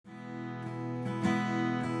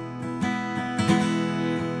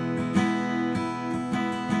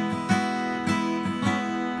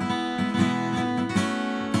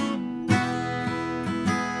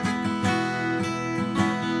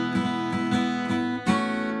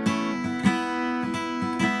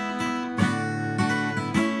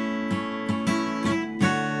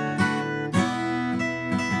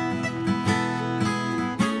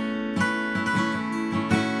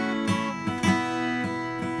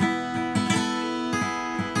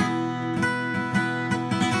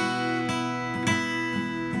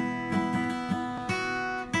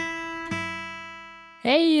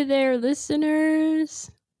Hey there, listeners!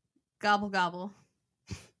 Gobble gobble.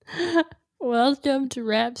 Welcome to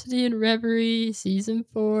Rhapsody and Reverie, Season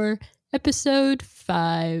 4, Episode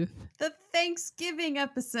 5. The Thanksgiving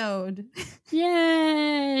episode. Yay!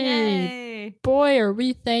 Yay! Boy, are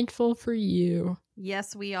we thankful for you.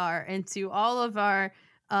 Yes, we are. And to all of our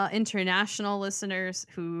international listeners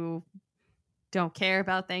who don't care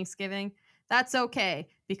about Thanksgiving, that's okay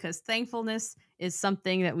because thankfulness is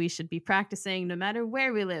something that we should be practicing no matter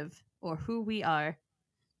where we live or who we are.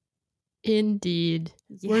 Indeed.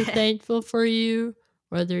 Yeah. We're thankful for you,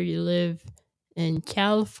 whether you live in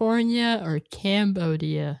California or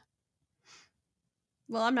Cambodia.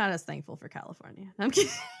 Well, I'm not as thankful for California. I'm kidding.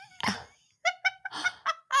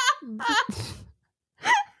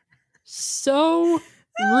 So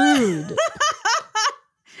rude.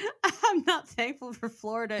 I'm not thankful for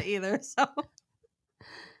Florida either, so.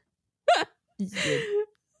 You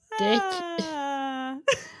dick.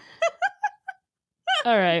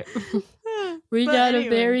 All right. We got a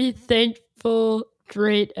very thankful,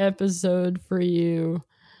 great episode for you,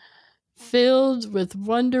 filled with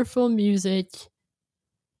wonderful music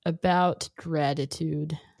about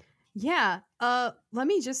gratitude. Yeah. Let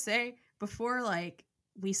me just say, before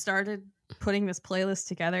we started putting this playlist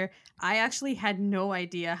together, I actually had no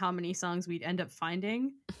idea how many songs we'd end up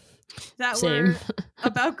finding that Same. were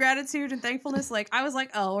about gratitude and thankfulness. Like, I was like,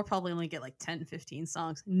 oh, we'll probably only get like 10, 15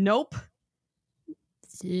 songs. Nope.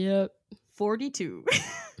 Yep. 42.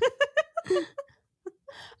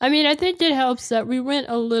 I mean, I think it helps that we went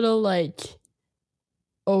a little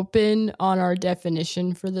open on our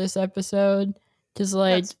definition for this episode, because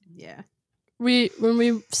yeah, when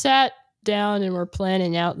we sat down and we're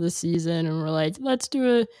planning out the season and we're like, let's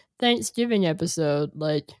do a Thanksgiving episode,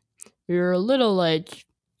 we were a little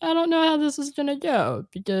I don't know how this is gonna go,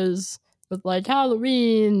 because with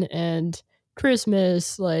Halloween and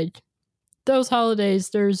Christmas, those holidays,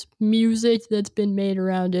 there's music that's been made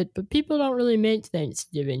around it, but people don't really make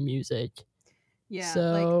Thanksgiving music. Yeah,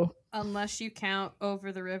 so unless you count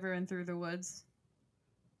Over the River and Through the Woods,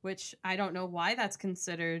 which I don't know why that's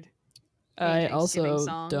considered I also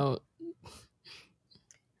song. don't.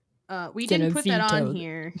 We didn't put that on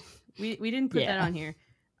here. We didn't put that on here.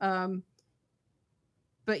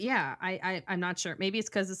 But yeah, I'm not sure. Maybe it's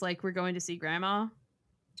because it's we're going to see Grandma.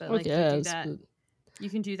 But you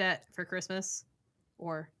can do that for Christmas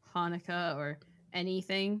or Hanukkah or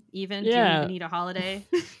anything. Even you don't even need a holiday.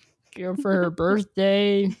 Go for her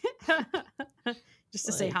birthday. Just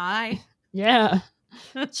to say hi. Yeah.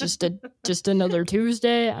 just another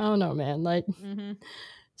Tuesday. I don't know, man.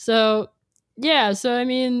 So yeah. So I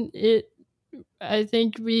mean, I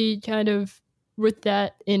think we kind of, with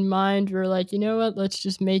that in mind, we're like, you know what? Let's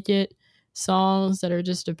just make it songs that are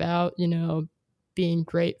just about, being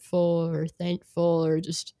grateful or thankful or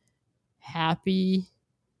just happy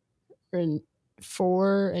and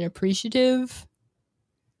for and appreciative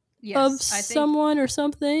of someone or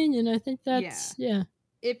something. And I think that's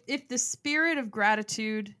If the spirit of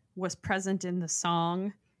gratitude was present in the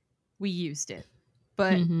song, we used it.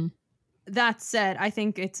 But that said, I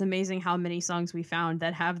think it's amazing how many songs we found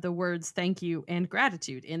that have the words thank you and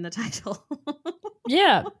gratitude in the title.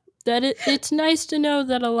 Yeah, that it's nice to know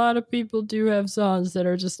that a lot of people do have songs that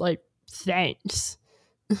are just thanks.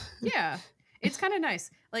 Yeah, it's kind of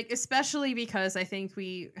nice. Especially because I think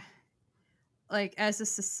we, as a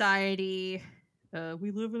society,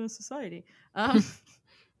 we live in a society.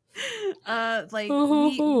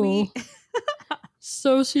 We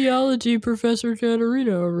Sociology professor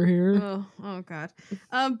Katerina over here. Oh god.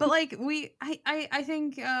 But I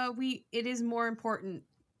think it is more important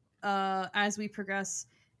as we progress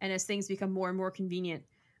and as things become more and more convenient,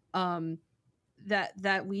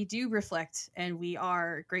 that we do reflect and we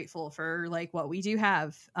are grateful for what we do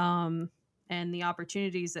have, and the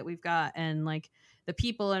opportunities that we've got, and the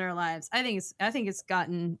people in our lives. I think it's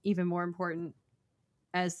gotten even more important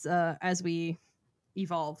as we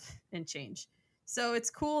evolve and change. So it's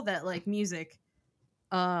cool that music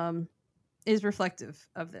is reflective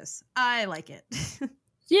of this. I like it.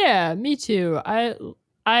 Yeah, me too.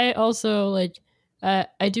 I also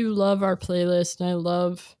I do love our playlist, and I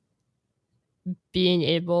love being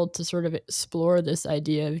able to sort of explore this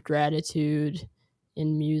idea of gratitude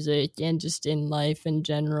in music and just in life in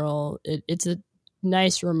general. It's a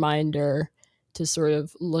nice reminder to sort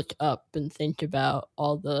of look up and think about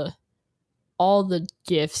all the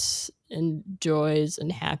gifts and joys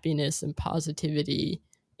and happiness and positivity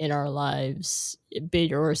in our lives,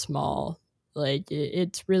 big or small.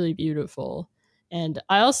 It's really beautiful. And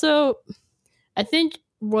I think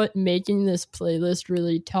what making this playlist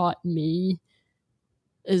really taught me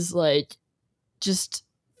is just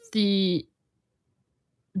the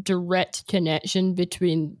direct connection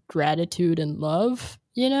between gratitude and love,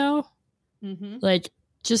 you know? Mm-hmm. Like,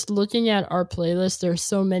 just looking at our playlist, there's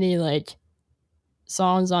so many, like,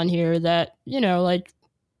 songs on here that, you know, like,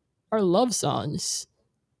 are love songs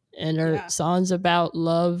and are songs about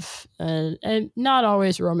love, and not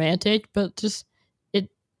always romantic, but just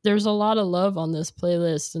there's a lot of love on this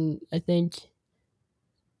playlist, and I think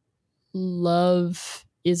love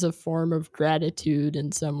is a form of gratitude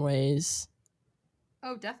in some ways.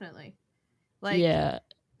 Oh, definitely. Like, yeah,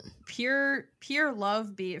 pure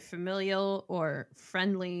love, be it familial or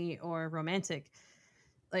friendly or romantic,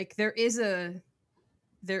 like there is a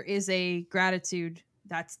gratitude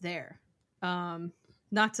that's there.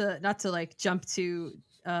 Not to like jump too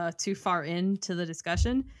far into the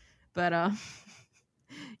discussion, but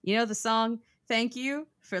you know the song "Thank You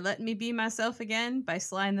for Letting Me Be Myself Again" by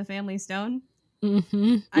Sly and the Family Stone?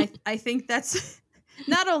 mm-hmm. I think that's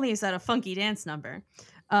not only is that a funky dance number,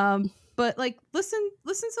 but like listen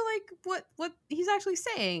to like what he's actually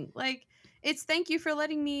saying. Like, it's thank you for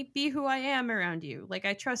letting me be who I am around you. Like,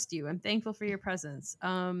 I trust you. I'm thankful for your presence.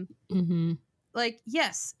 Mm-hmm. Like,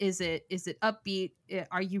 yes, is it upbeat?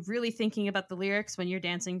 Are you really thinking about the lyrics when you're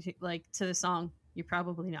dancing to the song? You're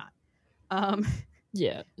probably not. Um,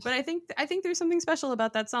 Yeah. but I think there's something special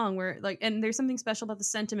about that song where like, and there's something special about the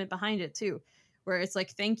sentiment behind it too, where it's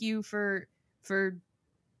like, thank you for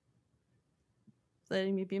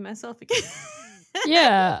letting me be myself again.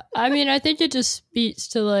 Yeah. I mean, I think it just speaks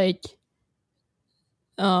to like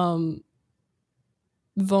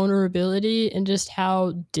vulnerability and just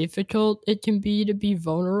how difficult it can be to be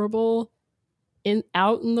vulnerable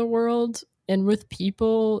out in the world and with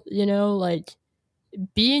people, you know, like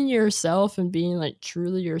being yourself and being like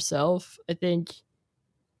truly yourself. I think,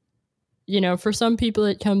 you know, for some people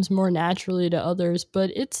it comes more naturally to others,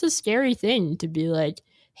 but it's a scary thing to be like,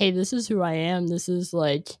 hey, this is who I am. This is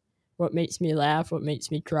like what makes me laugh, what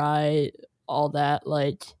makes me cry, all that.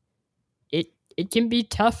 Like, it can be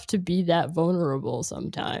tough to be that vulnerable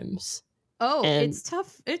sometimes. Oh, And it's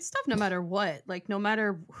tough. It's tough no matter what. Like, no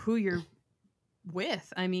matter who you're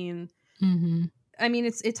with. mm-hmm. I mean,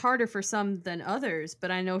 it's harder for some than others,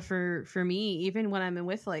 but I know for me, even when I'm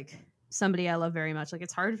with like somebody I love very much, like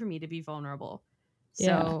it's hard for me to be vulnerable.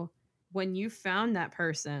 Yeah. So when you found that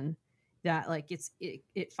person that like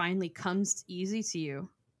it finally comes easy to you,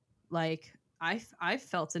 like I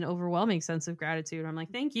felt an overwhelming sense of gratitude. I'm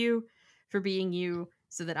like, thank you for being you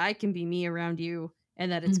so that I can be me around you, and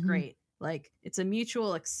that it's Mm-hmm. great. Like, it's a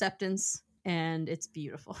mutual acceptance and it's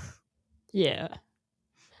beautiful. Yeah.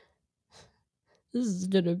 This is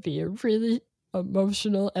gonna be a really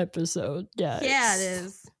emotional episode, guys. Yeah, it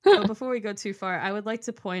is. But before we go too far, I would like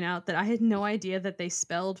to point out that I had no idea that they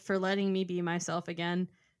spelled "for letting me be myself again"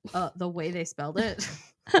 the way they spelled it.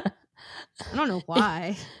 I don't know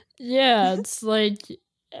why. Yeah, it's like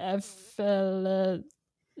For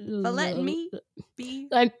letting me be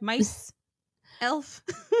I'm mice elf.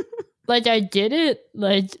 like, I get it.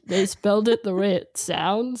 Like, they spelled it the way it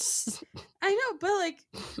sounds. I know, but like,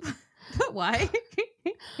 but why?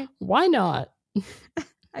 Why not?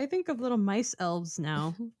 I think of little mice elves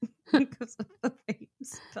now because of the way you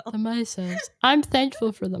spell. The mice elves. I'm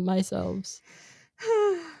thankful for the mice elves.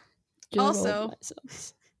 Good Also, old mice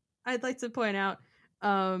elves. I'd like to point out,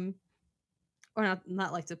 or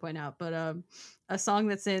not like to point out, but a song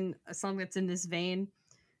that's in this vein,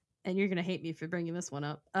 and you're gonna hate me for bringing this one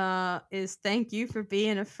up. Is "Thank You for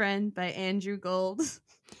Being a Friend" by Andrew Gold.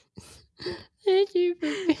 Thank you for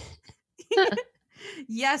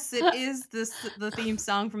Yes, it is the theme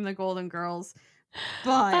song from the Golden Girls,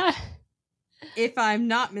 but if I'm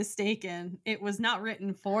not mistaken, it was not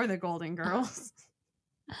written for the Golden Girls.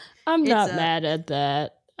 I'm not mad at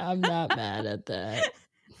that. I'm not mad at that.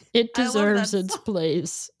 It deserves its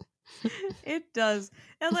place. It does.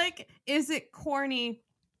 And like, is it corny?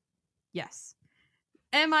 Yes.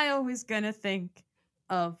 Am I always gonna think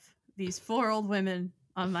of these 4 old women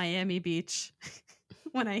on Miami Beach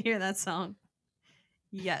when I hear that song?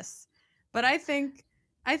 Yes. But I think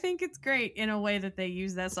it's great in a way that they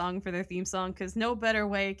use that song for their theme song, because no better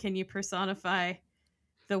way can you personify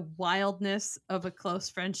the wildness of a close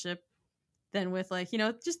friendship than with like, you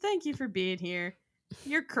know, just thank you for being here.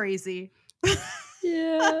 You're crazy.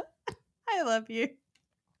 Yeah. I love you.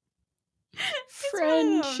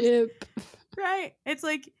 Friendship. Right? It's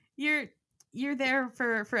like you're there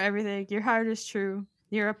for everything. Your heart is true.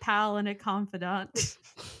 You're a pal and a confidant.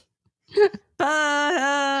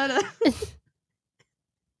 But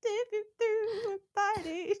through a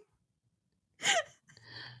party.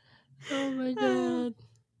 Oh my god.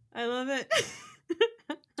 I love it.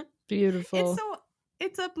 Beautiful.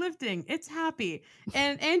 uplifting. It's happy.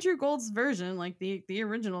 And Andrew Gold's version, like the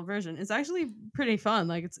original version, is actually pretty fun.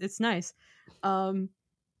 Like it's nice.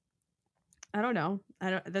 I don't know.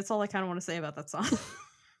 That's all I kind of want to say about that song.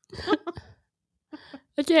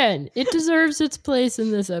 Again, it deserves its place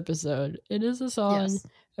in this episode. It is a song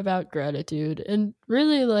about gratitude, and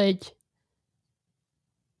really, like,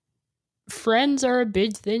 friends are a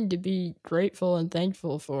big thing to be grateful and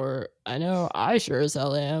thankful for. I know I sure as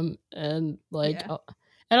hell am. And like,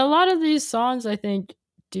 and a lot of these songs, I think,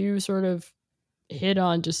 do sort of hit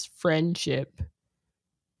on just friendship.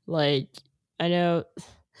 Like, I know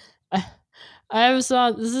I have a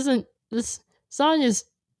song. This song is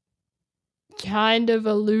kind of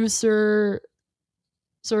a looser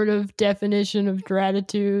sort of definition of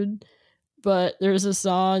gratitude, but there's a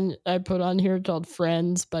song I put on here called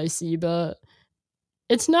Friends by Siba.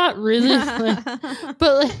 It's not really like,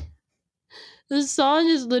 but like, the song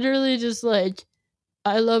is literally just like,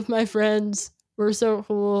 I love my friends, we're so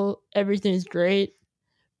cool, everything's great.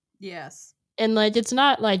 Yes. And like, it's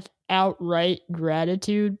not like outright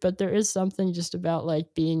gratitude, but there is something just about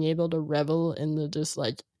like being able to revel in the just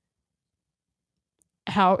like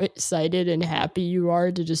how excited and happy you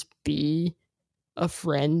are to just be a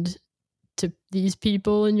friend to these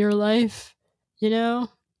people in your life, you know?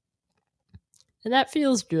 And that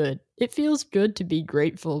feels good. It feels good to be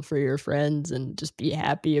grateful for your friends and just be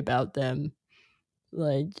happy about them.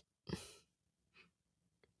 Like,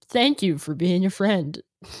 thank you for being a friend.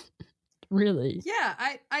 Really. Yeah,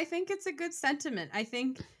 I think it's a good sentiment. I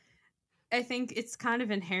think it's kind of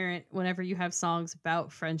inherent whenever you have songs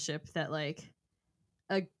about friendship that like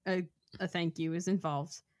a thank you is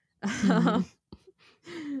involved. Mm-hmm.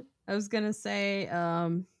 I was gonna say I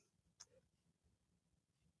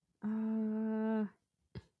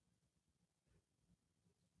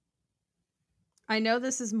know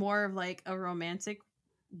this is more of like a romantic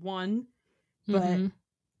one, but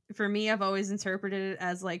for me, I've always interpreted it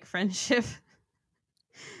as like friendship.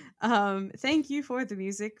 Thank You for the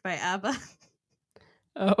Music by ABBA.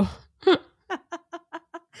 Oh.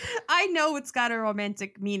 I know it's got a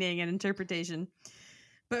romantic meaning and interpretation.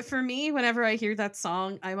 But for me, whenever I hear that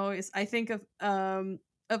song, I think of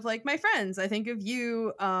like my friends. I think of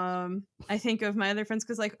you. I think of my other friends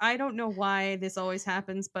because like I don't know why this always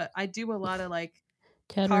happens, but I do a lot of like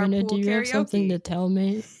Katarina, do you karaoke. have something to tell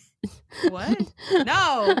me? What?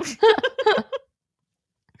 No.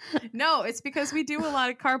 No, it's because we do a lot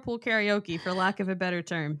of carpool karaoke, for lack of a better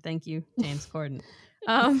term. Thank you, James Corden.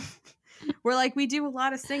 We're like, we do a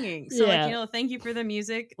lot of singing. So like, you know, thank you for the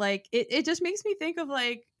music. Like it just makes me think of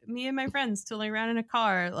like me and my friends tooling around in a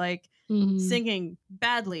car, like singing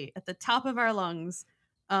badly at the top of our lungs.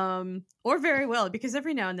 Or very well, because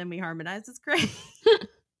every now and then we harmonize. It's great.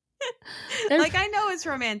 Like I know it's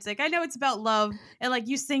romantic. I know it's about love. And like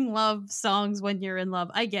you sing love songs when you're in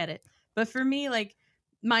love. I get it. But for me, like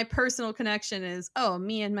my personal connection is,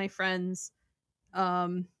 me and my friends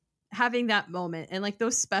having that moment, and like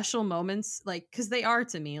those special moments, like because they are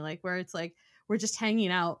to me, like where it's like we're just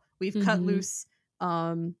hanging out, we've cut loose,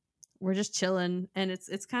 we're just chilling, and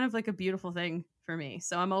it's kind of like a beautiful thing for me.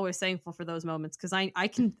 So I'm always thankful for those moments because I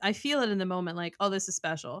feel it in the moment, like, oh, this is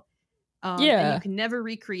special. And you can never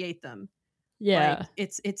recreate them. Like,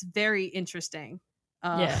 it's very interesting.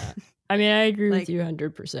 I mean, I agree with you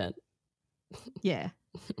 100%. Yeah.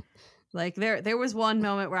 Like there was one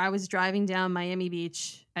moment where I was driving down Miami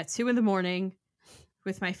Beach at 2 a.m.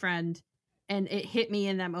 with my friend, and it hit me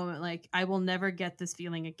in that moment, like I will never get this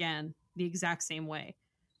feeling again the exact same way.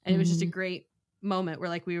 And it was just a great moment where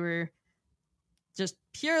like we were just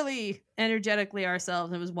purely energetically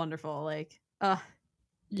ourselves. And it was wonderful. Like, I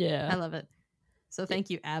love it. So thank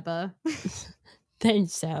you, ABBA.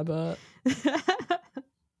 Thanks, ABBA.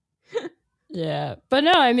 Yeah. But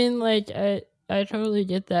no, I mean, like, I totally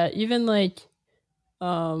get that. Even like,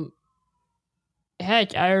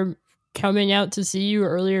 heck, I'm coming out to see you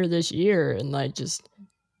earlier this year and like just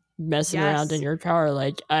messing around in your car.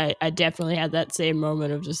 Like, I definitely had that same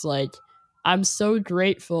moment of just like, I'm so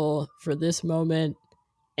grateful for this moment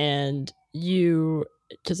and you,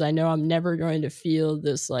 because I know I'm never going to feel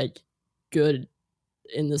this like good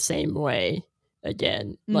in the same way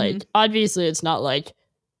again. Like, obviously it's not like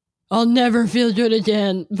I'll never feel good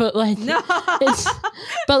again, but like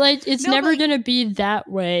it's never gonna be that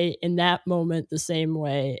way in that moment the same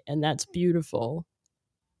way, and that's beautiful.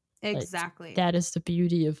 Exactly. Like, that is the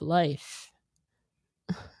beauty of life.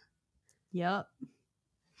 Yep.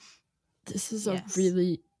 This is a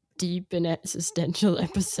really deep and existential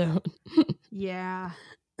episode. Yeah.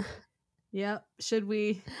 Yep. Should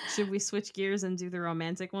we switch gears and do the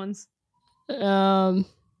romantic ones?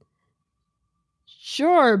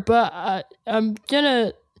 Sure, but I'm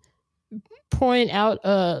gonna point out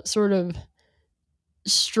a sort of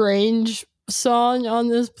strange song on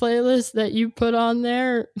this playlist that you put on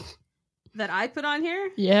there. That I put on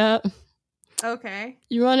here? Yeah. Okay.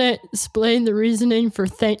 You want to explain the reasoning for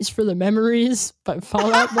Thanks for the Memories by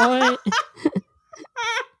Fall Out Boy?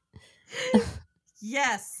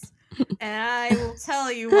 Yes. And I will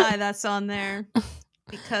tell you why that's on there.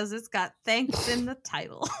 Because it's got thanks in the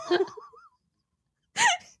title.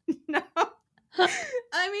 No.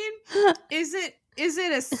 I mean, is it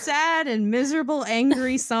a sad and miserable,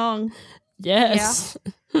 angry song? Yes.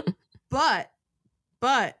 Yeah. But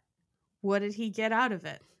what did he get out of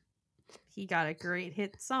it? He got a great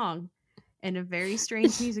hit song and a very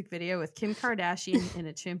strange music video with Kim Kardashian and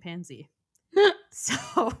a chimpanzee.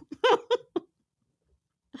 So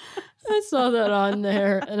I saw that on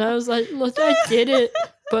there and I was like, look, I get it,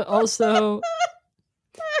 but also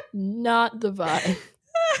not the vibe.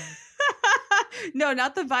 No,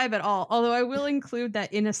 not the vibe at all. Although I will include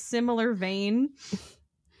that in a similar vein,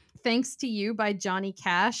 Thanks to You by Johnny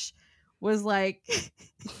Cash was like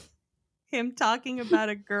him talking about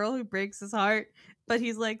a girl who breaks his heart, but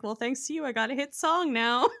he's like, well, thanks to you, I got a hit song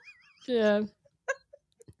now. Yeah.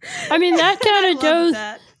 I mean, that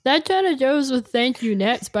kind of goes with Thank You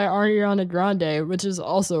Next by Ariana Grande, which is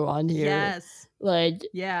also on here. Yes. Like,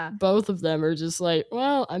 yeah. Both of them are just like,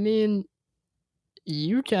 well, I mean,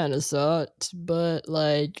 you kind of sucked, but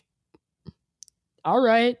like, all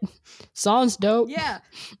right, song's dope. Yeah.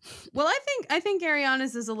 Well, I think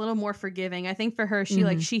Ariana's is a little more forgiving. I think for her,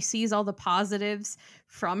 she sees all the positives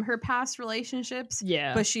from her past relationships.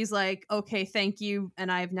 Yeah. But she's like, okay, thank you,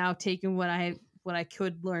 and I've now taken what I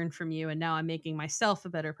could learn from you, and now I'm making myself a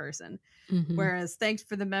better person. Mm-hmm. Whereas Thanks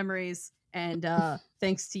for the Memories and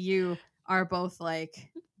Thanks to You are both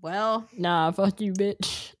like, well, nah, fuck you,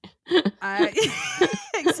 bitch.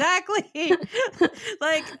 Exactly.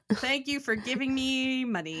 Like, thank you for giving me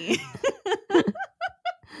money.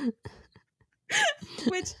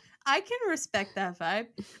 Which I can respect that vibe.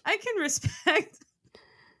 I can respect.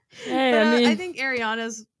 Hey, but, I mean, I think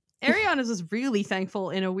Ariana's was really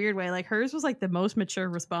thankful in a weird way. Like hers was like the most mature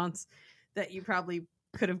response that you probably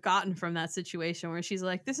could have gotten from that situation, where she's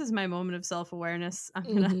like, "This is my moment of self-awareness. I'm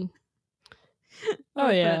gonna." Oh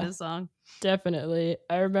yeah, put in a song. Definitely.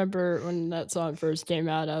 I remember when that song first came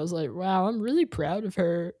out, I was like, wow, I'm really proud of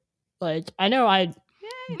her. Like, I know I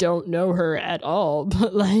don't know her at all,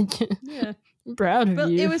 but like, yeah, I'm proud of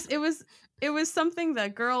you. It was something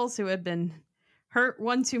that girls who had been hurt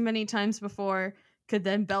one too many times before could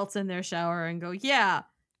then belt in their shower and go, yeah,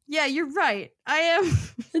 you're right. I am.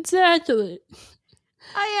 Exactly.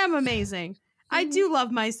 I am amazing. I do love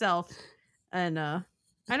myself. And I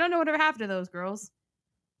don't know whatever happened to those girls,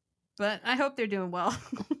 but I hope they're doing well.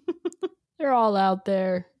 They're all out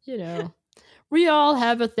there, you know. We all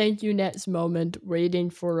have a thank you next moment waiting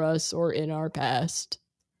for us or in our past.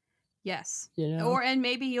 Yes. You know. And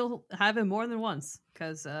maybe you'll have it more than once,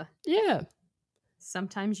 because yeah.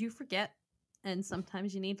 Sometimes you forget and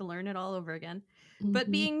sometimes you need to learn it all over again. Mm-hmm. But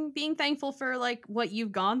being thankful for like what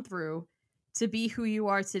you've gone through to be who you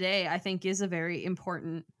are today, I think is a very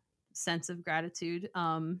important sense of gratitude.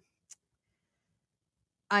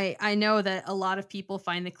 I know that a lot of people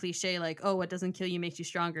find the cliche like, oh, what doesn't kill you makes you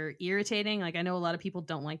stronger irritating. Like, I know a lot of people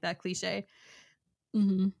don't like that cliche.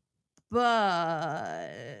 Mm-hmm.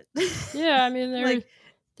 But yeah, I mean,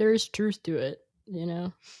 there's truth to it, you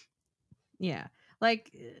know? Yeah.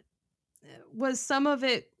 Like, was some of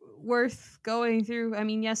it worth going through? I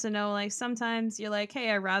mean, yes and no. Like, sometimes you're like,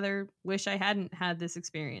 hey, I rather wish I hadn't had this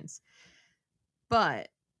experience. But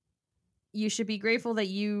you should be grateful that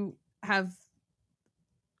you are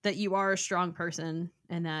a strong person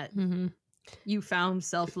and that you found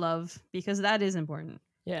self-love, because that is important.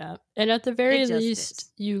 Yeah. And at the very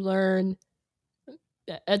least, you learn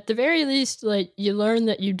like you learn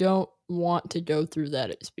that you don't want to go through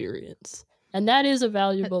that experience. And that is a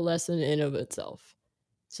valuable lesson in of itself,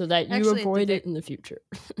 so that you avoid it in the future.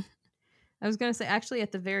 I was going to say, actually,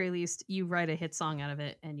 at the very least, you write a hit song out of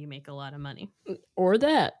it and you make a lot of money. Or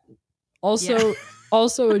that. Also,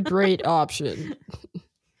 also a great option.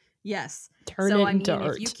 Yes. Turn it into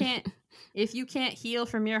art. If you can't heal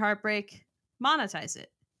from your heartbreak, monetize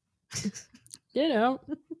it. You know,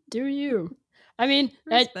 do you. I mean,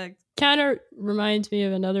 respect. It kind of reminds me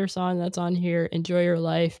of another song that's on here, Enjoy Your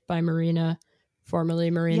Life by Marina,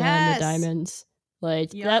 formerly Marina and the Diamonds.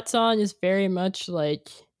 Like, that song is very much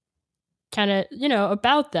like kind of, you know,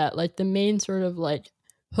 about that. Like, the main sort of like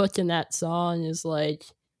hook in that song is like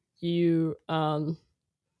you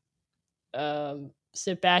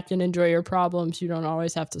sit back and enjoy your problems. You don't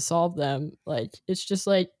always have to solve them. Like, it's just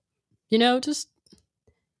like, you know, just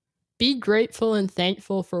be grateful and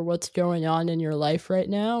thankful for what's going on in your life right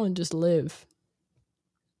now and just live.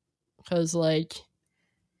 Because, like,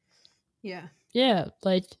 yeah,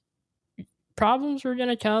 like, problems are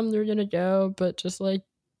gonna come, they're gonna go, but just, like,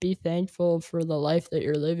 be thankful for the life that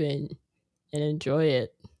you're living and enjoy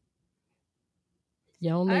it.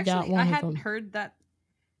 You only got one of them.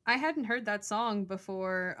 I hadn't heard that song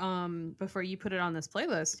before you put it on this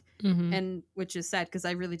playlist, and which is sad because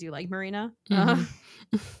I really do like Marina.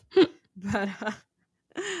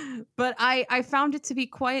 But I found it to be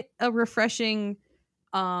quite a refreshing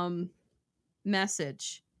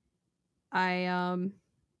message. I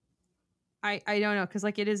don't know, because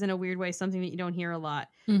like it is in a weird way something that you don't hear a lot.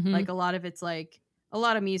 Like a lot of it's like a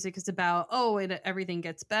lot of music is about everything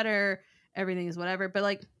gets better, everything is whatever. But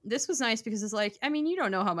like this was nice because it's like, I mean, you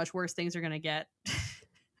don't know how much worse things are gonna get.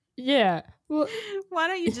 Yeah. Well, why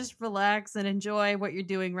don't you just relax and enjoy what you're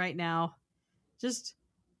doing right now? Just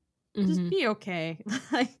be okay.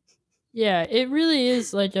 Like, yeah, it really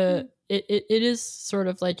is like it is sort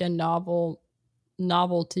of like a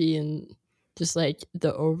novelty and just like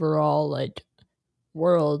the overall like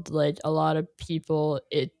world. Like a lot of people,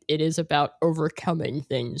 it is about overcoming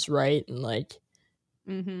things, right? And like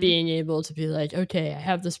being able to be like, okay, I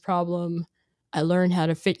have this problem, I learn how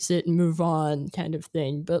to fix it and move on, kind of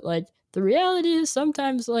thing. But like the reality is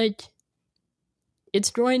sometimes like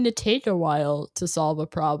it's going to take a while to solve a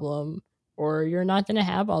problem, or you're not going to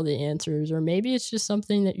have all the answers, or maybe it's just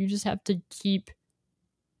something that you just have to keep.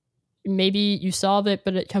 Maybe you solve it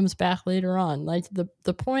but it comes back later on. Like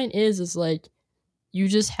the point is like you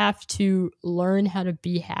just have to learn how to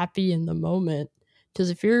be happy in the moment, because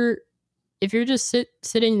if you're just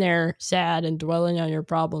sitting there sad and dwelling on your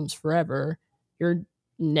problems forever, you're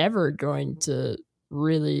never going to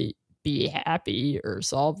really be happy or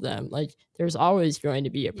solve them. Like there's always going to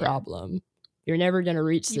be a problem. You're never going to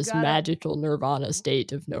reach this magical nirvana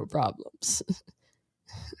state of no problems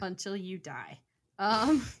until you die.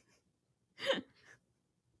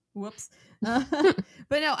 Whoops. But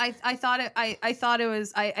no, I thought it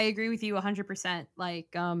was, I agree with you 100%.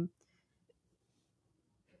 Like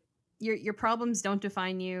your problems don't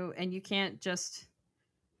define you, and you can't just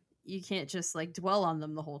like dwell on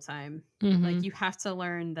them the whole time. Like you have to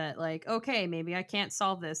learn that, like, okay, maybe I can't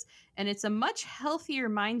solve this. And it's a much healthier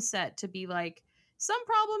mindset to be like, some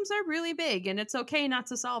problems are really big and it's okay not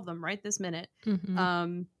to solve them right this minute.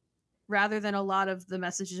 Rather than a lot of the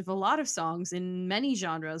messages of a lot of songs in many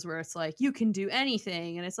genres where it's like, you can do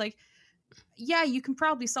anything. And it's like, yeah, you can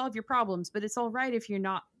probably solve your problems, but it's all right if you're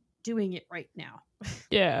not doing it right now.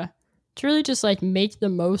 Yeah. It's really just like make the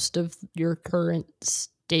most of your current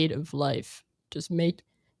state of life. Just make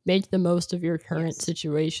the most of your current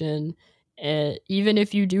situation. And even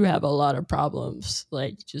if you do have a lot of problems,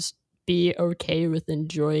 like just be okay with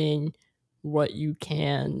enjoying what you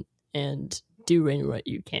can and doing what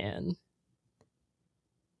you can.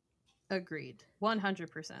 Agreed.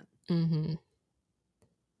 100%.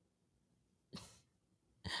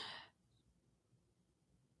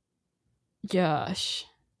 Gosh.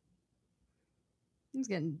 It's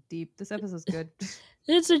getting deep. This episode's good.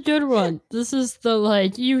 It's a good one. This is the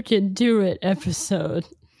like you can do it episode.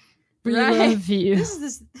 We love you. This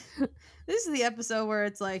is the episode where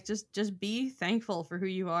it's like just be thankful for who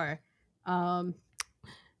you are.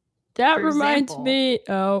 That reminds me.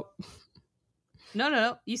 Oh.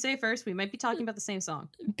 No. You say first. We might be talking about the same song.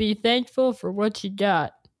 Be Thankful for What You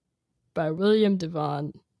Got by William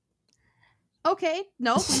DeVaughn. Okay.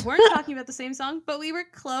 No, we weren't talking about the same song, but we were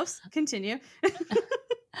close. Continue.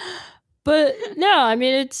 But no, I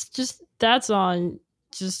mean, it's just that song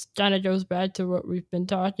just kind of goes back to what we've been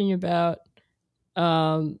talking about.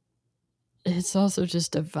 It's also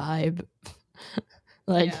just a vibe.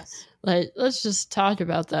 like let's just talk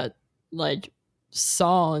about that like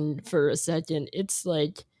song for a second. It's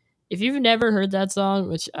like, if you've never heard that song,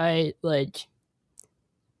 which I like,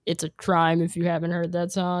 it's a crime if you haven't heard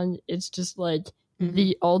that song. It's just like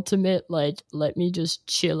the ultimate like, let me just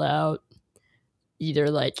chill out, either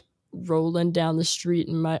like rolling down the street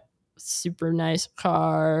in my super nice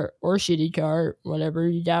car or shitty car, whatever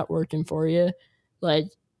you got working for you, like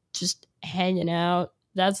just hanging out.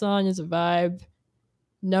 That song is a vibe.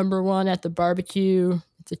 Number one at the barbecue,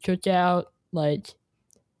 the cookout, like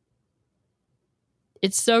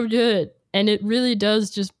it's so good. And it really does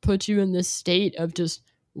just put you in this state of just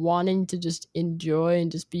wanting to just enjoy and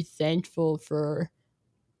just be thankful for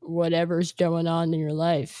whatever's going on in your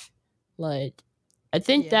life. Like, I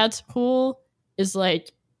think that's cool, is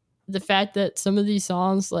like the fact that some of these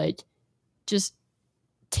songs like just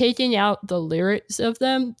taking out the lyrics of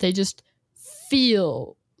them, they just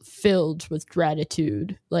feel filled with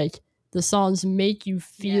gratitude. Like the songs make you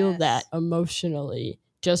feel that emotionally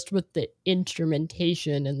just with the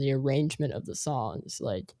instrumentation and the arrangement of the songs.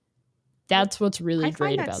 Like that's what's really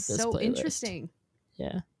great about this playlist. Interesting.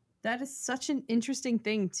 Yeah. That is such an interesting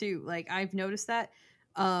thing too. Like I've noticed that.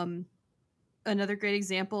 Another great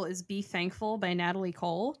example is Be Thankful by Natalie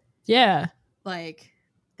Cole. Yeah. Like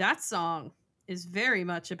that song is very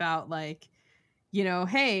much about like, you know,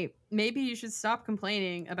 hey, maybe you should stop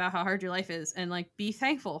complaining about how hard your life is and like be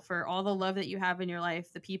thankful for all the love that you have in your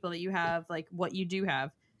life, the people that you have, like what you do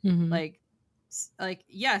have. Mm-hmm. Like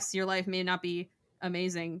yes, your life may not be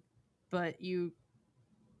amazing, but you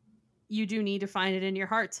do need to find it in your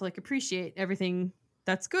heart to like appreciate everything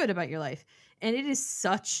that's good about your life. And it is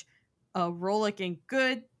such a rollicking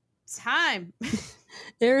good time.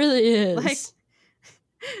 It really is.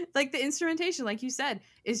 Like the instrumentation, like you said,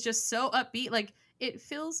 is just so upbeat. Like it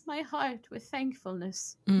fills my heart with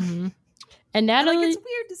thankfulness. Mm-hmm. And Natalie, and, like, it's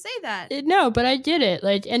weird to say that. No, but I get it.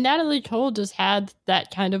 Like, and Natalie Cole just had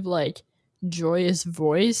that kind of like joyous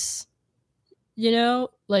voice, you know?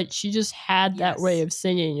 Like she just had that way of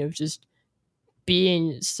singing, of just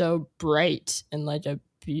being so bright and like a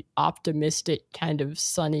optimistic kind of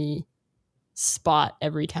sunny spot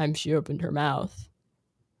every time she opened her mouth.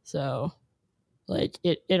 So like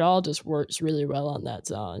it all just works really well on that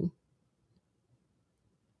song.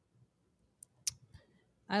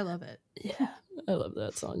 I love it. Yeah, I love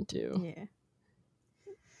that song too.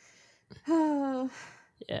 Yeah.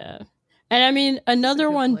 Yeah. And I mean, another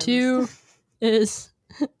one playlist. Too is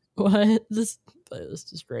what this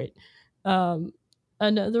playlist is great.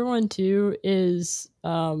 Another one too is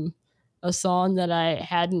a song that I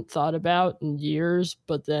hadn't thought about in years,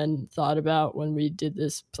 but then thought about when we did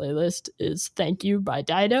this playlist is Thank You by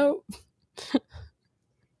Dido.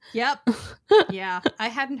 Yep. Yeah. I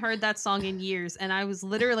hadn't heard that song in years, and I was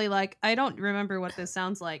literally like, I don't remember what this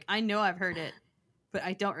sounds like. I know I've heard it, but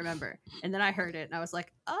I don't remember. And then I heard it, and I was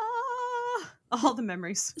like, all the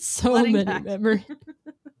memories. So many memories.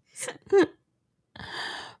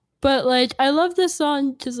 But, like, I love this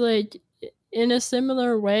song because, like, in a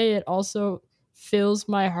similar way, it also fills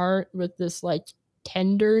my heart with this, like,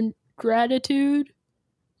 tender gratitude.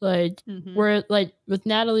 Like, where, like, with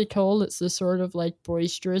Natalie Cole, it's this sort of, like,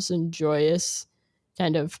 boisterous and joyous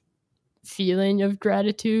kind of feeling of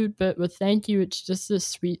gratitude. But with Thank You, it's just this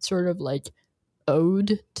sweet sort of, like,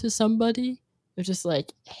 ode to somebody. It's just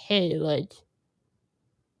like, hey, like,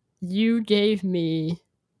 you gave me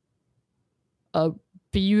a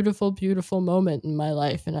beautiful, beautiful moment in my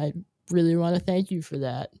life, and I really want to thank you for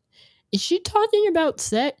that. Is she talking about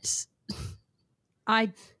sex?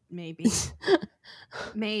 Maybe.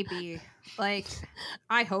 Like,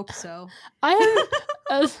 I hope so.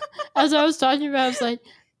 As I was talking about, I was like,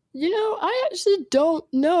 you know, I actually don't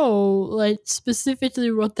know, like,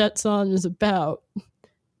 specifically what that song is about,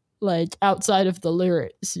 like, outside of the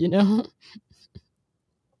lyrics, you know?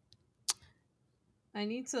 I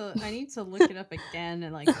need to look it up again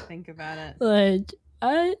and, like, think about it. Like,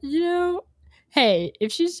 you know, hey,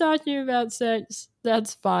 if she's talking about sex,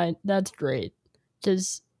 that's fine. That's great.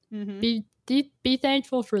 Just be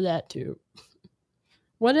thankful for that too.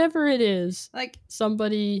 Whatever it is, like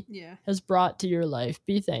somebody has brought to your life,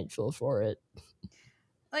 be thankful for it.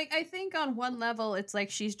 Like, I think on one level, it's like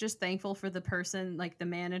she's just thankful for the person, like the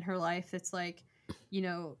man in her life. It's like, you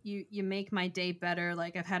know, you make my day better.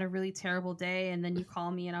 Like, I've had a really terrible day, and then you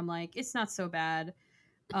call me, and I'm like, it's not so bad.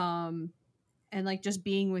 And like just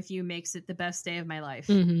being with you makes it the best day of my life.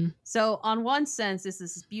 So on one sense, this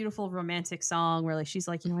is this beautiful romantic song where like she's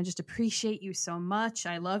like, you know, I just appreciate you so much.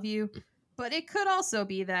 I love you. But it could also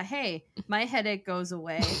be that, hey, my headache goes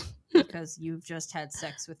away because you've just had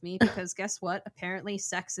sex with me. Because guess what? Apparently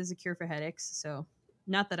sex is a cure for headaches. So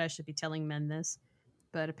not that I should be telling men this,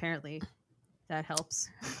 but apparently that helps.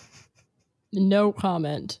 No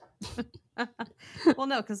comment. Well,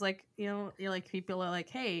 no, because like, you know, you're like, people are like,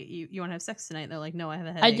 hey, you want to have sex tonight? They're like, no, I have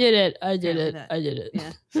a headache. I did it.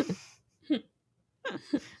 Yeah.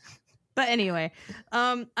 But anyway,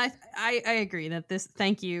 I agree that this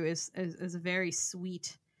Thank You is a very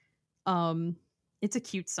sweet, it's a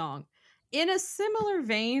cute song. In a similar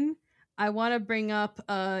vein, I want to bring up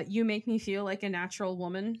You Make Me Feel Like a Natural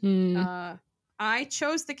Woman. I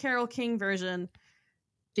chose the Carole King version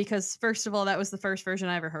because first of all, that was the first version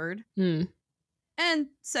I ever heard. And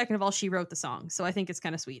second of all, she wrote the song, so I think it's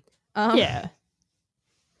kind of sweet. Yeah.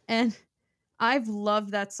 And I've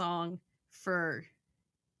loved that song for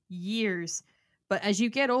years, But as you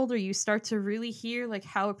get older, you start to really hear like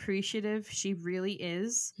how appreciative she really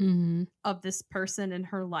is of this person in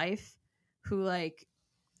her life who like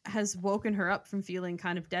has woken her up from feeling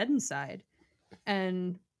kind of dead inside.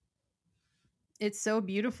 And it's so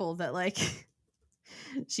beautiful that like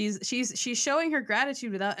she's showing her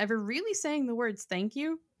gratitude without ever really saying the words thank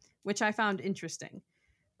you, which I found interesting.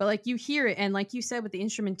 But like you hear it, and like you said with the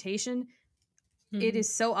instrumentation, it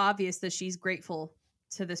is so obvious that she's grateful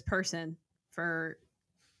to this person for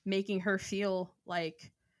making her feel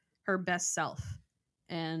like her best self.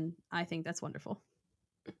 And I think that's wonderful.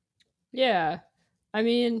 Yeah. I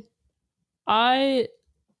mean, I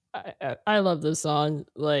love this song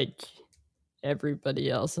like everybody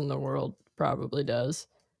else in the world probably does.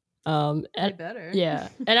 And, I better. Yeah.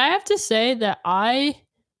 And I have to say that I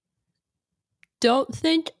don't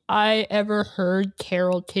think I ever heard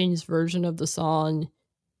Carole King's version of the song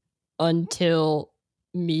until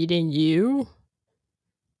meeting you.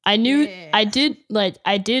 I knew I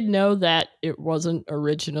did know that it wasn't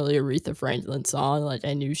originally Aretha Franklin's song. Like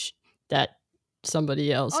I knew that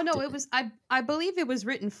somebody else. Oh no, it was I believe it was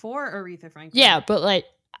written for Aretha Franklin. Yeah, but like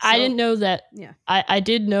I didn't know that. Yeah, I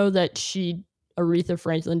did know that Aretha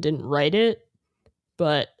Franklin didn't write it,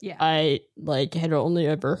 but yeah, I like had only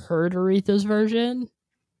ever heard Aretha's version,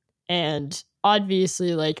 and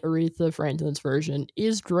obviously like Aretha Franklin's version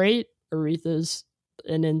is great. Aretha's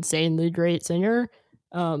an insanely great singer.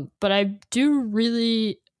 But I do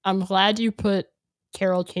really, I'm glad you put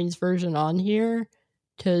Carole King's version on here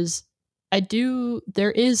because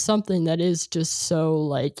there is something that is just so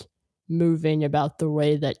like moving about the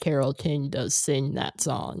way that Carole King does sing that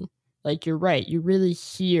song. Like you're right, you really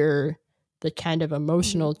hear the kind of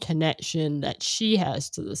emotional connection that she has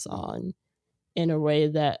to the song in a way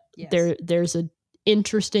that there's a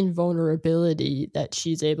interesting vulnerability that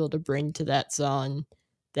she's able to bring to that song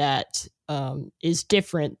that is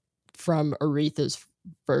different from Aretha's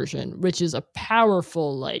version, which is a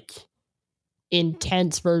powerful, like,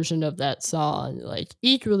 intense version of that song, like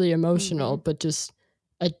equally emotional, but just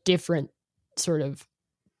a different sort of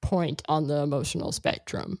point on the emotional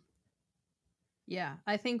spectrum. Yeah,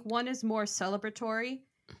 I think one is more celebratory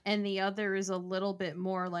and the other is a little bit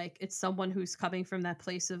more like it's someone who's coming from that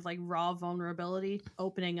place of like raw vulnerability,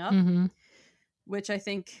 opening up, which I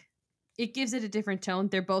think it gives it a different tone.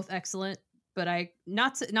 They're both excellent, but I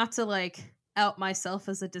not to like out myself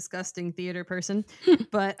as a disgusting theater person,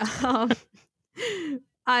 but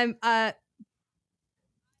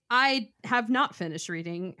I have not finished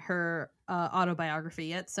reading her autobiography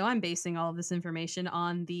yet, so I'm basing all of this information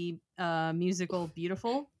on the musical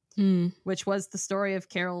Beautiful, which was the story of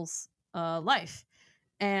Carole's life.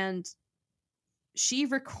 And she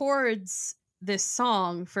records this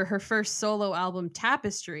song for her first solo album,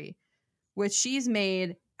 Tapestry, which she's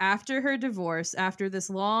made after her divorce, after this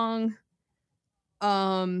long,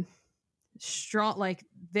 strong, like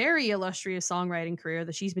very illustrious songwriting career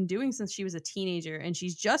that she's been doing since she was a teenager, and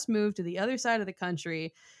she's just moved to the other side of the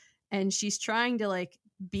country and she's trying to like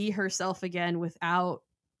be herself again without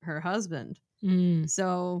her husband.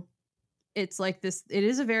 So it's like this, it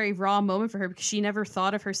is a very raw moment for her because she never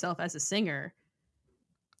thought of herself as a singer.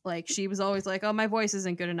 Like she was always like, oh, my voice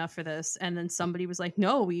isn't good enough for this, and then somebody was like,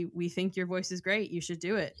 no, we think your voice is great, you should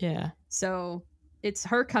do it. Yeah. So it's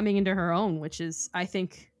her coming into her own, which is, I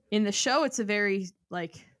think, in the show, it's a very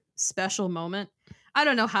like special moment. I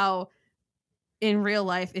don't know how in real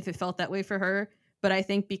life if it felt that way for her, but I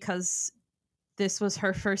think because this was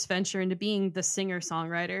her first venture into being the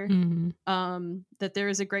singer-songwriter, that there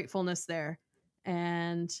is a gratefulness there,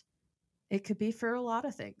 and it could be for a lot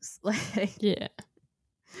of things. Like, yeah.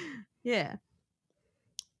 It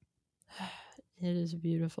is a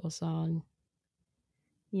beautiful song.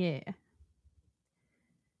 Yeah.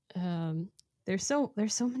 There's so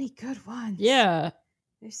many good ones. Yeah.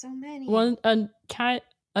 There's so many.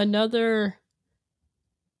 Another,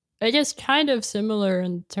 I guess, kind of similar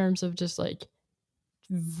in terms of just like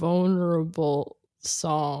vulnerable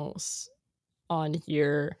songs on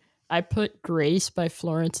here. I put Grace by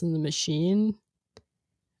Florence and the Machine.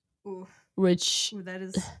 Ooh. Which that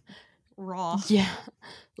is raw. Yeah.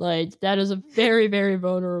 Like that is a very, very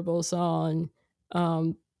vulnerable song.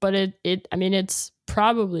 But I mean, it's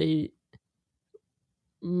probably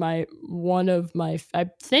I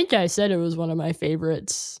think I said it was one of my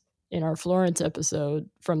favorites in our Florence episode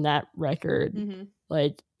from that record.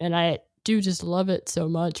 Like, and I do just love it so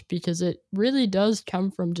much because it really does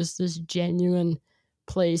come from just this genuine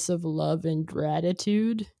place of love and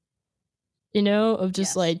gratitude, of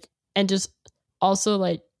just like, and just also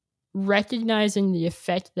like recognizing the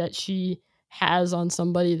effect that she has on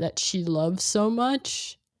somebody that she loves so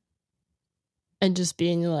much. and just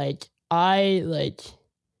being like, I like,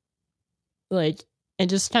 and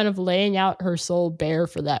just kind of laying out her soul bare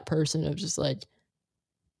for that person of just like,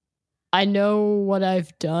 I know what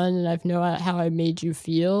I've done and I've know how I made you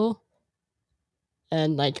feel,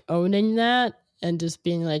 and like owning that and just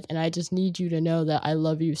being like, and I just need you to know that I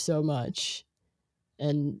love you so much.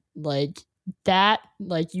 And like that,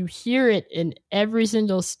 like you hear it in every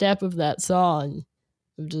single step of that song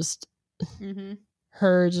of just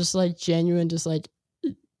her just like genuine, just like,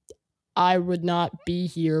 I would not be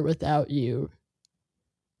here without you.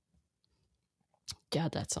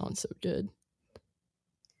 God, that song's so good.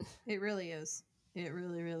 It really is. It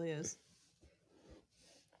really, really is.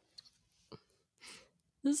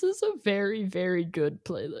 This is a very, very good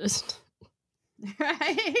playlist.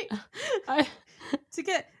 Right? To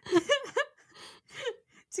get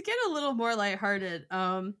a little more lighthearted,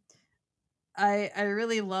 I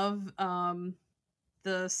really love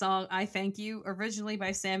the song I Thank You, originally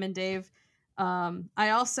by Sam and Dave. I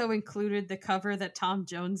also included the cover that Tom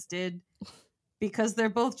Jones did because they're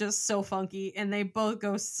both just so funky and they both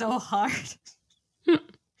go so hard.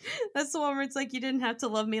 That's the one where it's like, you didn't have to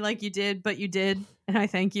love me like you did, but you did, and I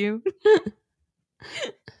thank you.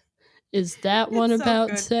 Is that one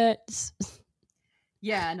about sex?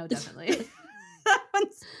 Yeah, no, definitely.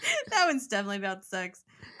 that one's definitely about sex.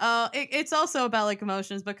 It's also about like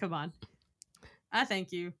emotions, but come on. I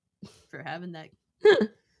thank you for having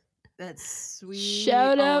that sweet.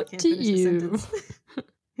 Shout out to you.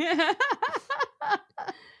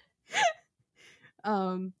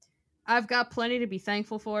 I've got Plenty to Be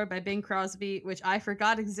Thankful For by Bing Crosby, which I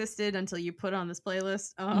forgot existed until you put on this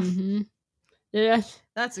playlist. Yeah,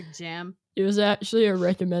 that's a jam. It was actually a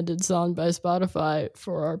recommended song by Spotify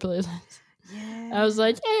for our playlist. Yeah, I was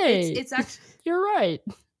like, hey, it's actually, you're right.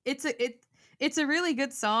 It's a really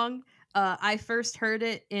good song. I first heard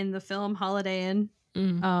it in the film Holiday Inn,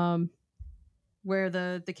 where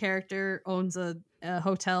the character owns a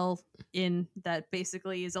hotel inn that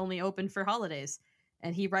basically is only open for holidays,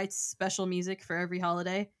 and he writes special music for every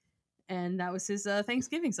holiday, and that was his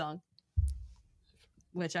Thanksgiving song,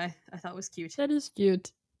 which I thought was cute. That is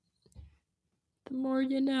cute. The more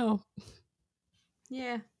you know.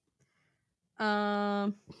 Yeah.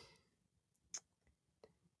 All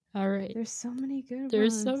right. There's so many good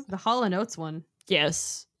ones. The Hall & Oates one.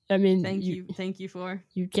 Yes. I mean, thank you for.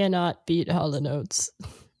 You cannot beat Hall & Oates.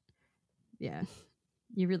 Yeah.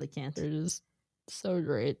 You really can't. They're just so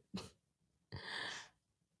great.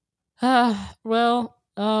 Well,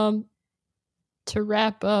 to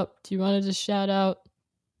wrap up, do you want to just shout out,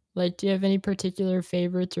 like, do you have any particular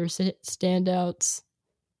favorites or standouts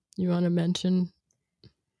you want to mention?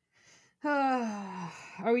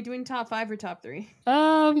 Are we doing top 5 or top 3?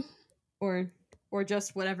 Or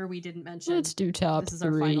just whatever we didn't mention. Let's do top 3. This is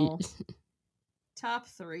our final. Top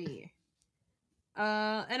 3.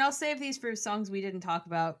 And I'll save these for songs we didn't talk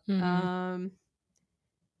about.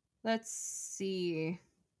 Let's see.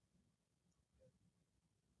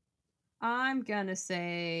 I'm gonna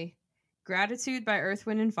say Gratitude by Earth,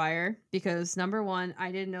 Wind and Fire, because number one,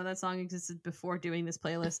 I didn't know that song existed before doing this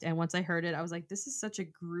playlist, and once I heard it, I was like, this is such a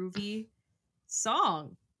groovy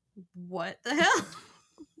song. What the hell?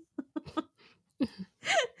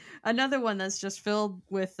 Another one that's just filled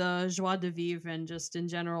with joie de vivre and just in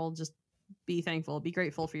general, just be thankful, be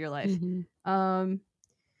grateful for your life.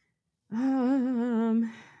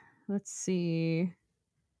 Let's see.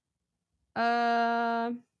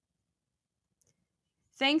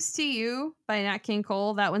 Thanks to You by Nat King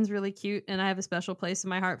Cole. That one's really cute, and I have a special place in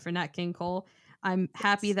my heart for Nat King Cole. I'm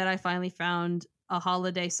happy that I finally found a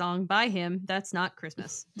holiday song by him that's not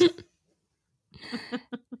Christmas.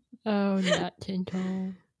 Oh, Nat King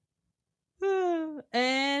Cole.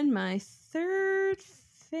 And my third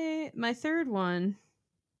one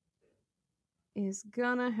is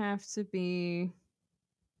gonna have to be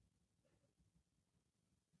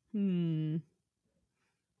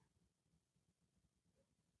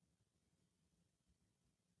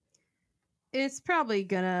it's probably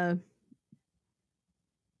gonna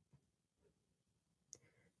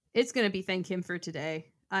be Thank Him for Today.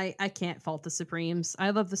 I can't fault the Supremes. I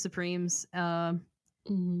love the Supremes.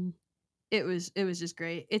 It was just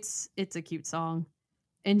great. It's a cute song.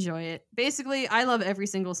 Enjoy it. Basically, I love every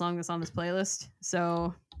single song that's on this playlist.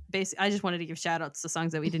 So basically, I just wanted to give shout outs to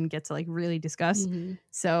songs that we didn't get to like really discuss.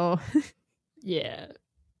 So yeah.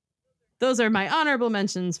 Those are my honorable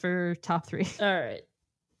mentions for top 3. All right.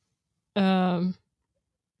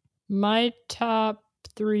 My top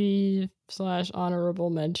 3 / honorable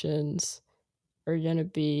mentions are gonna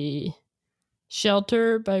be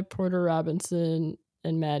Shelter by Porter Robinson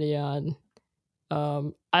and Madeon.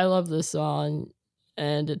 I love this song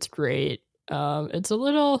and it's great. It's a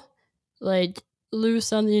little like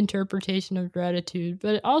loose on the interpretation of gratitude,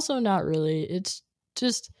 but also not really. It's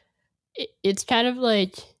just it's kind of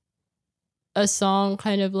like a song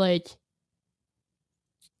kind of like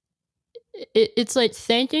it's like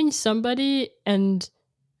thanking somebody and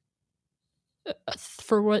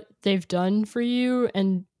for what they've done for you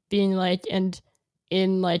and being like and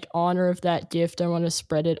in like honor of that gift I want to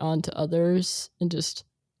spread it on to others and just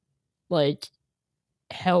like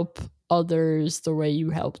help others the way you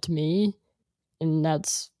helped me, and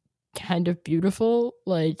that's kind of beautiful.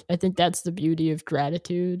 Like I think that's the beauty of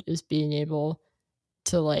gratitude, is being able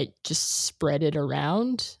to like just spread it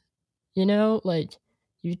around, you know? Like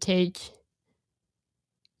you take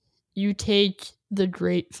you take the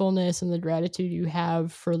gratefulness and the gratitude you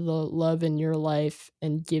have for the love in your life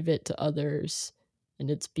and give it to others, and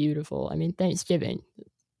it's beautiful. I mean, Thanksgiving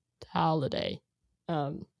holiday.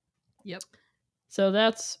 Yep. So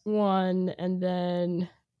that's one, and then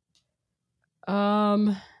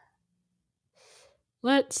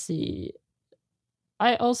let's see.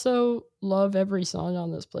 I also love every song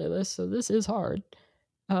on this playlist, so this is hard.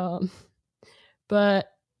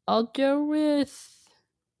 But I'll go with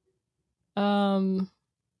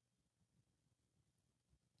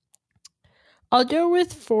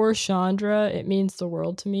For Chandra, It Means the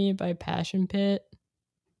World to Me by Passion Pit.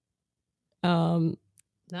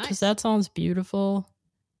 Nice. Because that song's beautiful.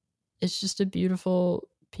 It's just a beautiful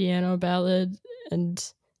piano ballad, and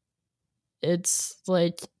it's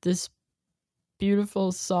like this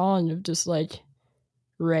beautiful song of just like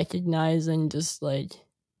recognizing just like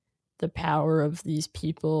the power of these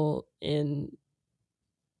people in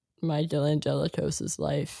Michael Angelikos'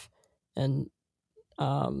 life. And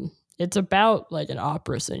it's about like an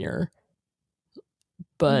opera singer,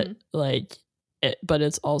 but like but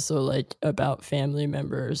it's also like about family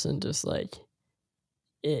members, and just like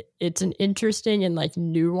it's an interesting and like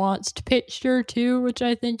nuanced picture too, which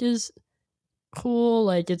I think is cool.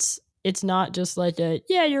 Like it's not just like a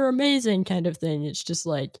yeah, you're amazing kind of thing. It's just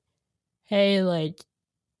like, hey, like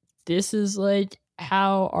this is like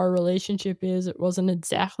how our relationship is. It wasn't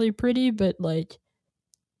exactly pretty, but like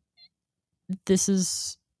this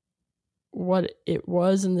is what it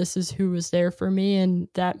was, and this is who was there for me, and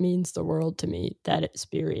that means the world to me, that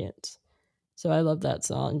experience. So I love that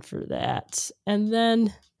song for that. And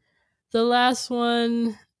then the last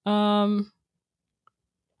one, the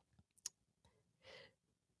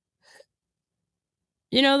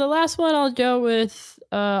last one I'll go with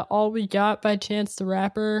All We Got by Chance the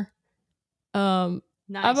Rapper. Nice.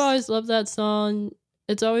 I've always loved that song.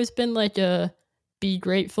 It's always been like a be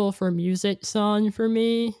grateful for music song for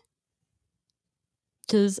me.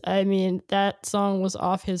 Because, I mean, that song was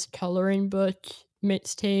off his Coloring Book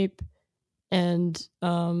mixtape. And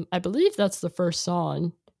I believe that's the first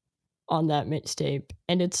song on that mixtape.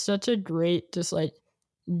 And it's such a great, just like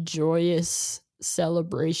joyous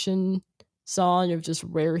celebration song of just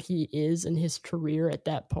where he is in his career at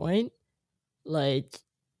that point. Like,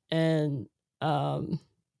 and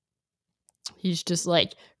he's just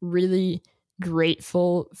like really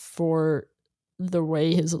grateful for the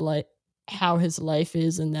way his life, how his life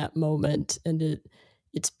is in that moment, and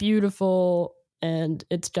it's beautiful, and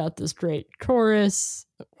it's got this great chorus,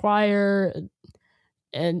 choir,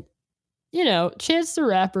 and Chance the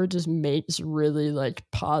Rapper just makes really like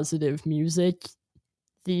positive music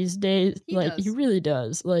these days. He really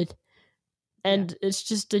does. Like, and it's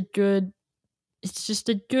just a good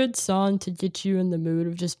song to get you in the mood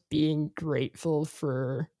of just being grateful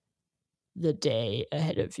for the day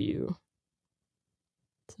ahead of you.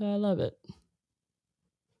 So I love it.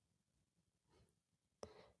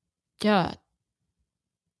 God.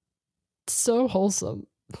 It's so wholesome.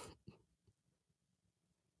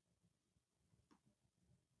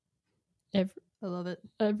 I love it.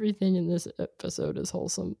 Everything in this episode is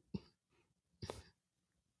wholesome.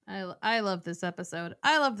 I love this episode.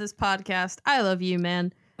 I love this podcast. I love you,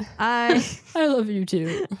 man. I love you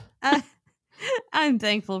too. I'm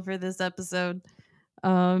thankful for this episode.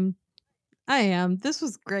 I am. This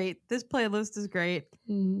was great. This playlist is great.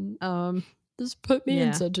 This put me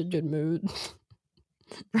in such a good mood.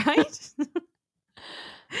 Right?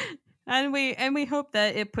 and we hope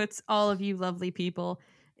that it puts all of you lovely people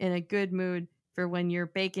in a good mood for when you're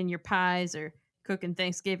baking your pies or cooking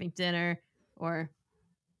Thanksgiving dinner, or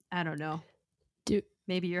I don't know.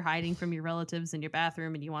 Maybe you're hiding from your relatives in your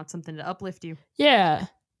bathroom and you want something to uplift you. Yeah.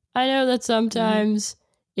 I know that sometimes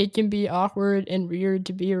it can be awkward and weird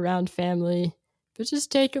to be around family, but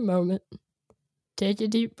just take a moment. Take a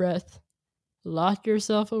deep breath. Lock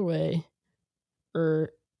yourself away.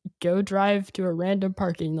 Or go drive to a random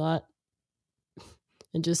parking lot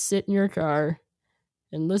and just sit in your car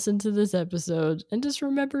and listen to this episode and just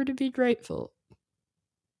remember to be grateful.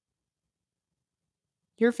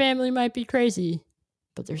 Your family might be crazy,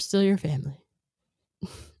 but they're still your family.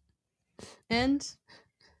 And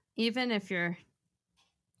even if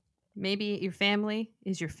maybe your family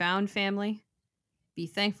is your found family, be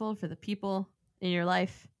thankful for the people in your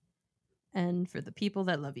life and for the people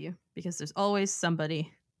that love you, because there's always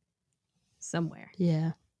somebody somewhere.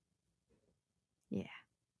 Yeah. Yeah.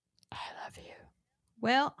 I love you.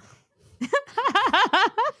 Well,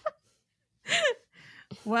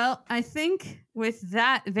 well, I think with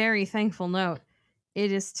that very thankful note,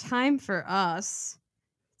 it is time for us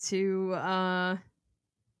to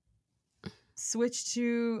switch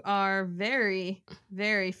to our very,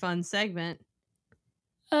 very fun segment.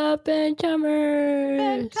 Up and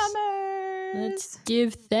comers. Let's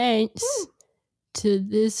give thanks to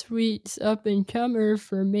this week's up and comer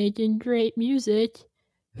for making great music.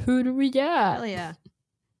 Who do we got? Hell yeah.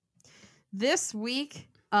 This week,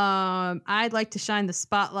 I'd like to shine the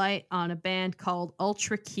spotlight on a band called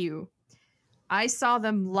Ultra Q. I saw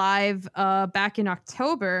them live back in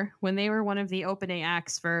October when they were one of the opening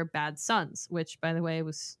acts for Bad Sons, which, by the way,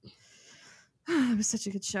 was such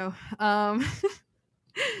a good show. I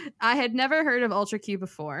had never heard of Ultra Q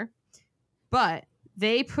before, but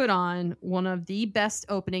they put on one of the best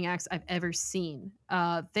opening acts I've ever seen.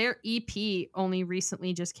 Their EP only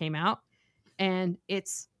recently just came out, and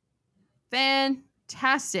it's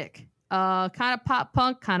fantastic. Kind of pop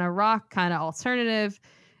punk, kind of rock, kind of alternative.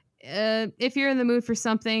 If you're in the mood for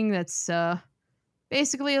something that's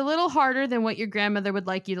basically a little harder than what your grandmother would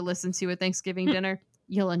like you to listen to at Thanksgiving dinner,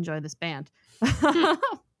 you'll enjoy this band.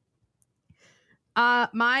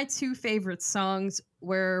 My two favorite songs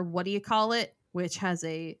were What Do You Call It, which has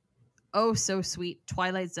a oh so sweet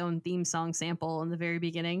Twilight Zone theme song sample in the very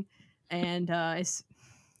beginning, and I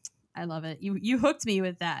love it. You hooked me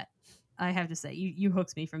with that. I have to say, you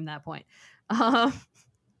hooked me from that point.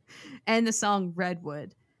 And the song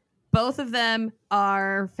Redwood. Both of them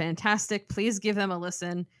are fantastic. Please give them a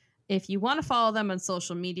listen. If you want to follow them on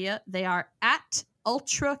social media, they are at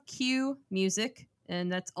Ultra Q Music, and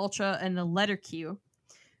that's Ultra and the letter Q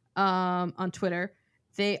on Twitter.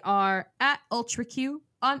 They are at Ultra Q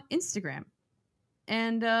on Instagram.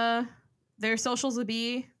 And their socials will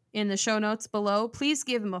be in the show notes below. Please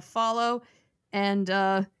give them a follow and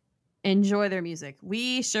enjoy their music.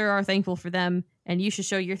 We sure are thankful for them, and you should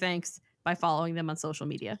show your thanks by following them on social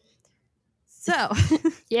media. So,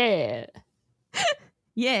 yeah.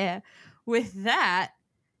 Yeah. With that,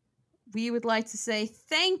 we would like to say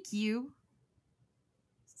thank you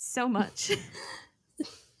so much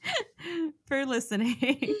for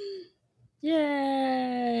listening.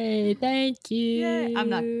 Yay! Thank you. Yay. I'm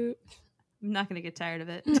not going to get tired of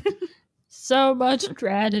it. So much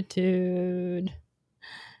gratitude.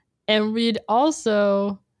 And we'd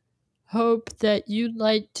also hope that you'd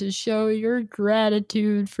like to show your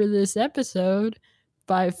gratitude for this episode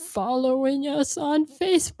by following us on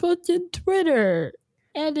Facebook and Twitter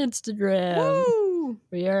and Instagram. Woo!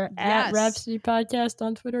 We are at Rhapsody Podcast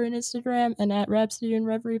on Twitter and Instagram, and at Rhapsody and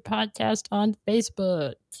Reverie Podcast on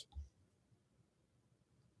Facebook.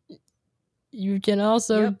 You can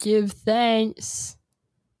also give thanks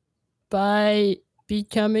by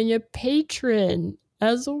becoming a patron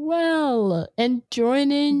as well and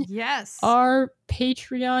joining our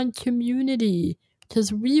Patreon community,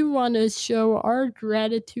 because we want to show our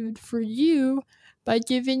gratitude for you by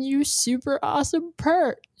giving you super awesome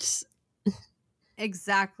perks.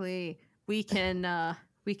 Exactly. We can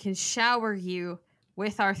shower you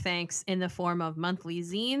with our thanks in the form of monthly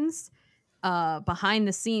zines, behind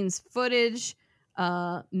the scenes footage,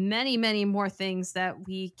 many, many more things that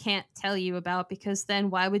we can't tell you about, because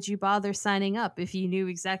then why would you bother signing up if you knew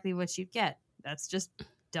exactly what you'd get? That's just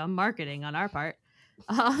dumb marketing on our part.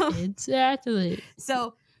 Exactly.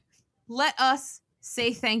 So let us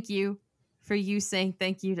say thank you for you saying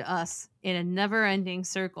thank you to us in a never-ending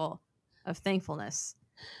circle of thankfulness,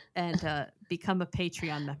 and become a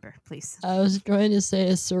Patreon member, please. I was going to say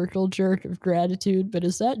a circle jerk of gratitude, but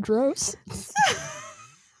is that gross?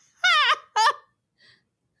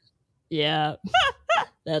 Yeah,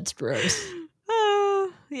 that's gross.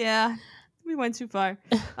 Yeah, we went too far.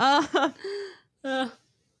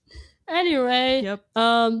 Anyway,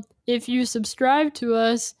 if you subscribe to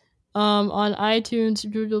us on iTunes,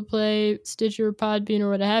 Google Play, Stitcher, Podbean, or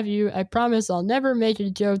what have you, I promise I'll never make a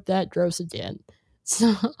joke that gross again.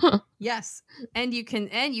 So yes, and you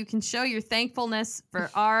can show your thankfulness for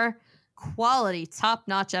our quality,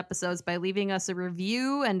 top-notch episodes by leaving us a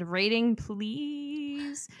review and rating,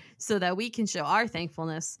 please, so that we can show our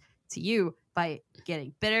thankfulness to you by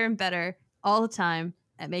getting better and better all the time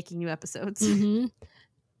at making new episodes. Mm-hmm.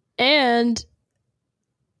 And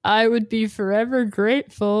I would be forever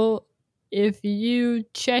grateful if you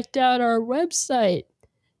checked out our website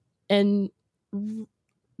and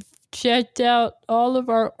checked out all of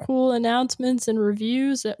our cool announcements and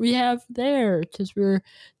reviews that we have there, because we're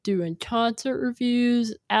doing concert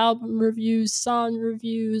reviews, album reviews, song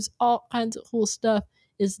reviews, all kinds of cool stuff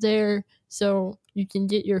is there, so you can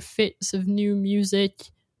get your fix of new music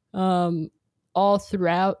all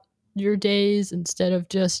throughout your days instead of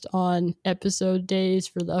just on episode days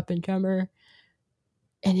for the up and comer.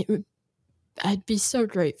 And I'd be so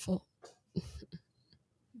grateful.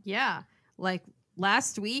 Yeah, like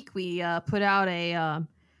last week we put out a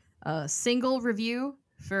single review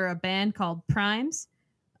for a band called Primes.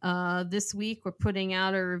 This week we're putting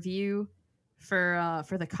out a review for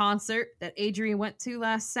the concert that Adrian went to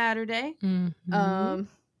last Saturday. Mm-hmm.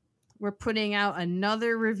 We're putting out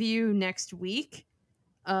another review next week.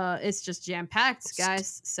 It's just jam-packed,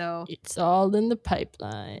 guys. So it's all in the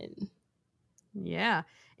pipeline. Yeah.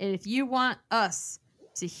 And if you want us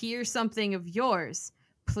to hear something of yours,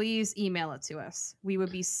 please email it to us. We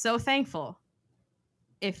would be so thankful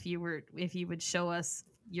if you would show us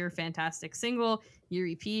your fantastic single, your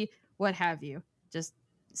EP, what have you. Just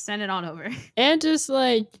send it on over. And just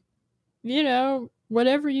like,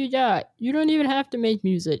 whatever you got. You don't even have to make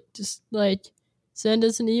music. Just like send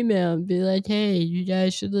us an email and be like, hey, you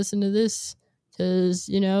guys should listen to this, because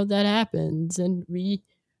that happens, and we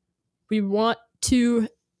want to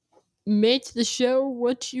make the show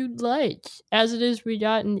what you'd like. As it is, we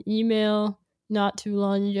got an email not too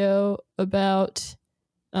long ago about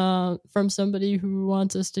from somebody who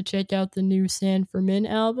wants us to check out the new San Fermin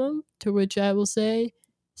album, to which I will say,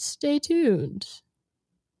 stay tuned.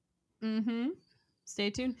 Mm-hmm. Stay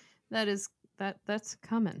tuned. That's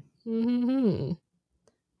coming. Mm-hmm.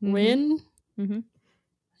 Mm-hmm. When? Mm-hmm.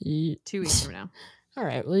 2 weeks from now. All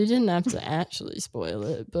right. Well, you didn't have to actually spoil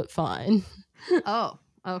it, but fine. Oh,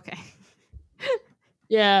 okay.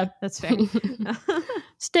 Yeah. That's fair.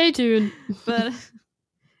 Stay tuned. But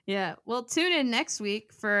yeah, well, tune in next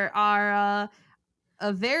week for our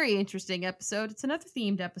a very interesting episode. It's another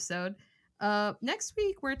themed episode. Next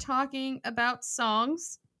week we're talking about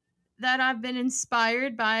songs that I've been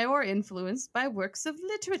inspired by or influenced by works of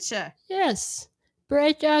literature. Yes.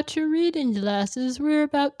 Break out your reading glasses. We're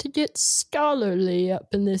about to get scholarly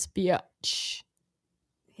up in this biatch.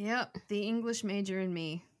 Yep, the English major in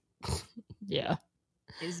me. Yeah.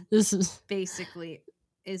 Is basically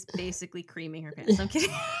creaming her pants. I'm kidding.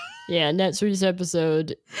 Yeah, next week's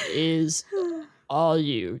episode is all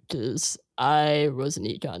you, because I was an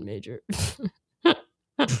econ major.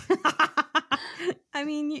 I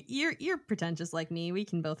mean, you're pretentious like me. We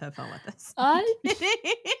can both have fun with this.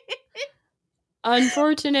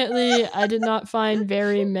 Unfortunately, I did not find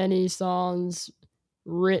very many songs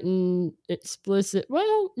written explicit.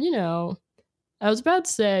 Well, I was about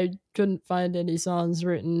to say I couldn't find any songs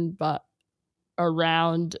written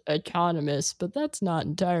around economists, but that's not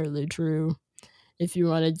entirely true. If you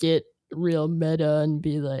want to get real meta and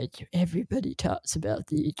be like, everybody talks about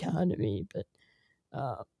the economy, but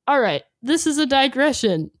all right, this is a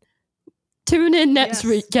digression. Tune in next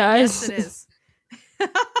week, guys. Yes, it is.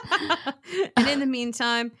 And in the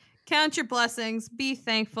meantime, count your blessings, be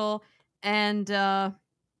thankful, and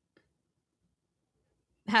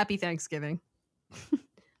happy Thanksgiving.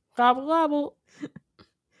 Gobble gobble.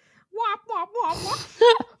 Wop, wop, wop,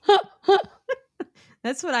 wop.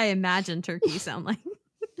 That's what I imagine turkeys sound like.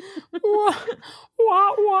 Wah,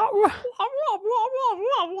 wah, wah, wah.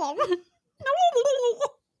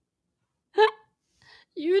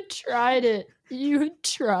 You tried it.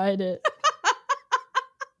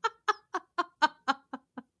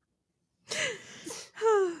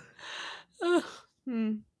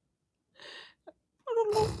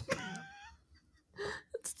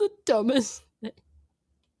 It's the dumbest